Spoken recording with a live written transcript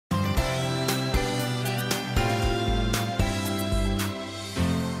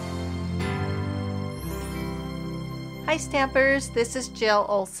Hi Stampers, this is Jill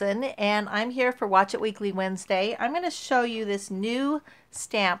Olsen and I'm here for Watch It Weekly Wednesday. I'm going to show you this new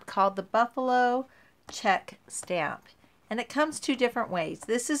stamp called the Buffalo Check stamp. And it comes two different ways.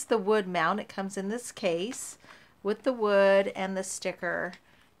 This is the wood mount. It comes in this case with the wood and the sticker,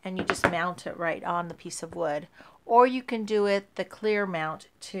 and you just mount it right on the piece of wood. Or you can do it the clear mount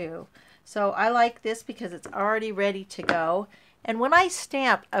too. So I like this because it's already ready to go. And when I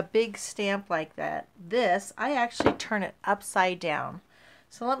stamp a big stamp like that, I actually turn it upside down.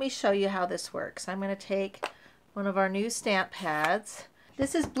 So let me show you how this works. I'm going to take one of our new stamp pads.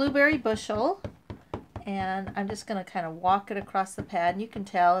 This is Blueberry Bushel, and I'm just going to kind of walk it across the pad, and you can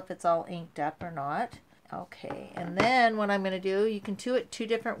tell if it's all inked up or not. Okay, and then what I'm going to do, you can do it two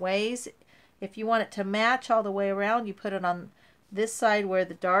different ways. If you want it to match all the way around, you put it on this side where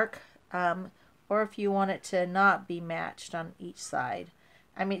the dark, or if you want it to not be matched on each side.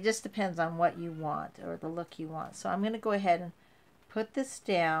 I mean, it just depends on what you want or the look you want. So I'm going to go ahead and put this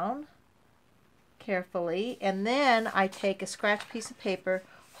down carefully, and then I take a scratch piece of paper,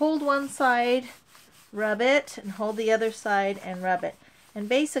 hold one side, rub it, and hold the other side and rub it. And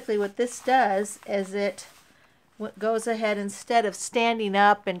basically what this does is it goes ahead, instead of standing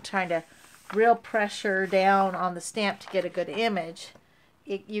up and trying to real pressure down on the stamp to get a good image,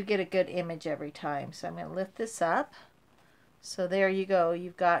 you get a good image every time. So I'm going to lift this up. So there you go.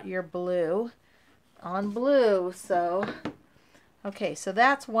 You've got your blue on blue. So, okay, so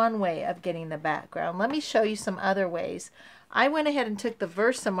that's one way of getting the background. Let me show you some other ways. I went ahead and took the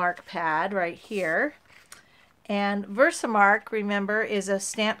Versamark pad right here. And Versamark, remember, is a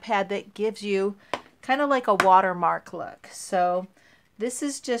stamp pad that gives you kind of like a watermark look. So this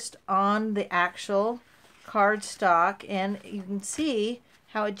is just on the actual cardstock, and you can see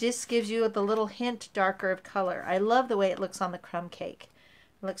how it just gives you the little hint darker of color. I love the way it looks on the crumb cake.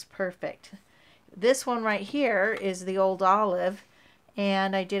 It looks perfect. This one right here is the Old Olive,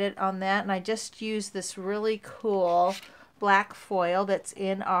 and I did it on that, and I just used this really cool black foil that's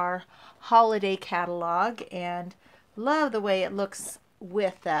in our holiday catalog, and love the way it looks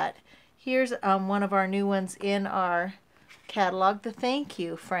with that. Here's one of our new ones in our catalog, the Thank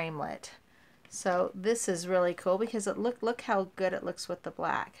You framelit. So this is really cool because look how good it looks with the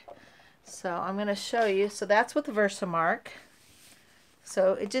black. So I'm going to show you. So that's with the Versamark.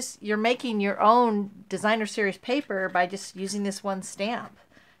 So you're making your own designer series paper by just using this one stamp.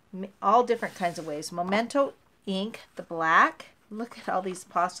 All different kinds of ways. Memento ink, the black. Look at all these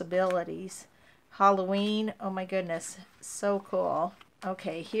possibilities. Halloween, oh my goodness, so cool.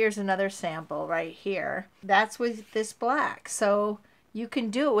 Okay, here's another sample right here. That's with this black. So you can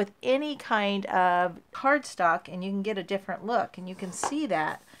do it with any kind of cardstock and you can get a different look, and you can see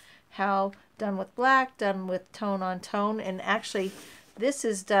that how done with black, done with tone on tone, and actually this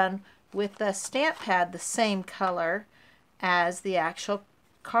is done with the stamp pad the same color as the actual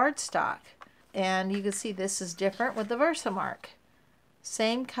cardstock. And you can see this is different with the Versamark.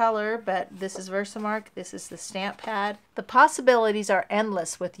 Same color, but this is Versamark, this is the stamp pad. The possibilities are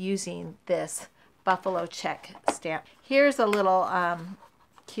endless with using this Buffalo Check stamp. Here's a little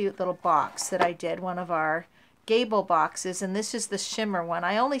cute little box that I did, one of our gable boxes, and this is the shimmer one.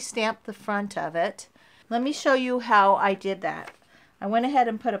 I only stamped the front of it. Let me show you how I did that. I went ahead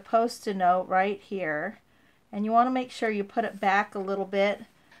and put a Post-it note right here, and you want to make sure you put it back a little bit.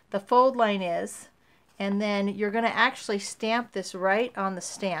 The fold line is, and then you're going to actually stamp this right on the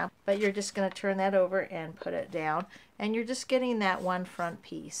stamp, but you're just going to turn that over and put it down, and you're just getting that one front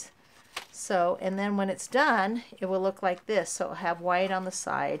piece. So, and then when it's done, it will look like this. So it'll have white on the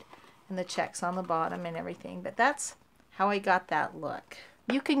side and the checks on the bottom and everything. But that's how I got that look.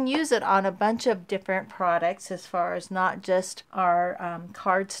 You can use it on a bunch of different products, as far as not just our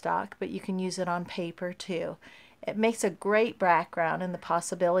cardstock, but you can use it on paper too. It makes a great background, and the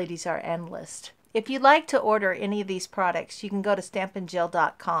possibilities are endless. If you'd like to order any of these products, you can go to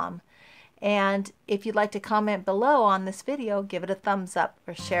stampinjill.com. And if you'd like to comment below on this video, give it a thumbs up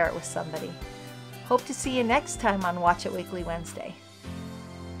or share it with somebody. Hope to see you next time on Watch It Weekly Wednesday.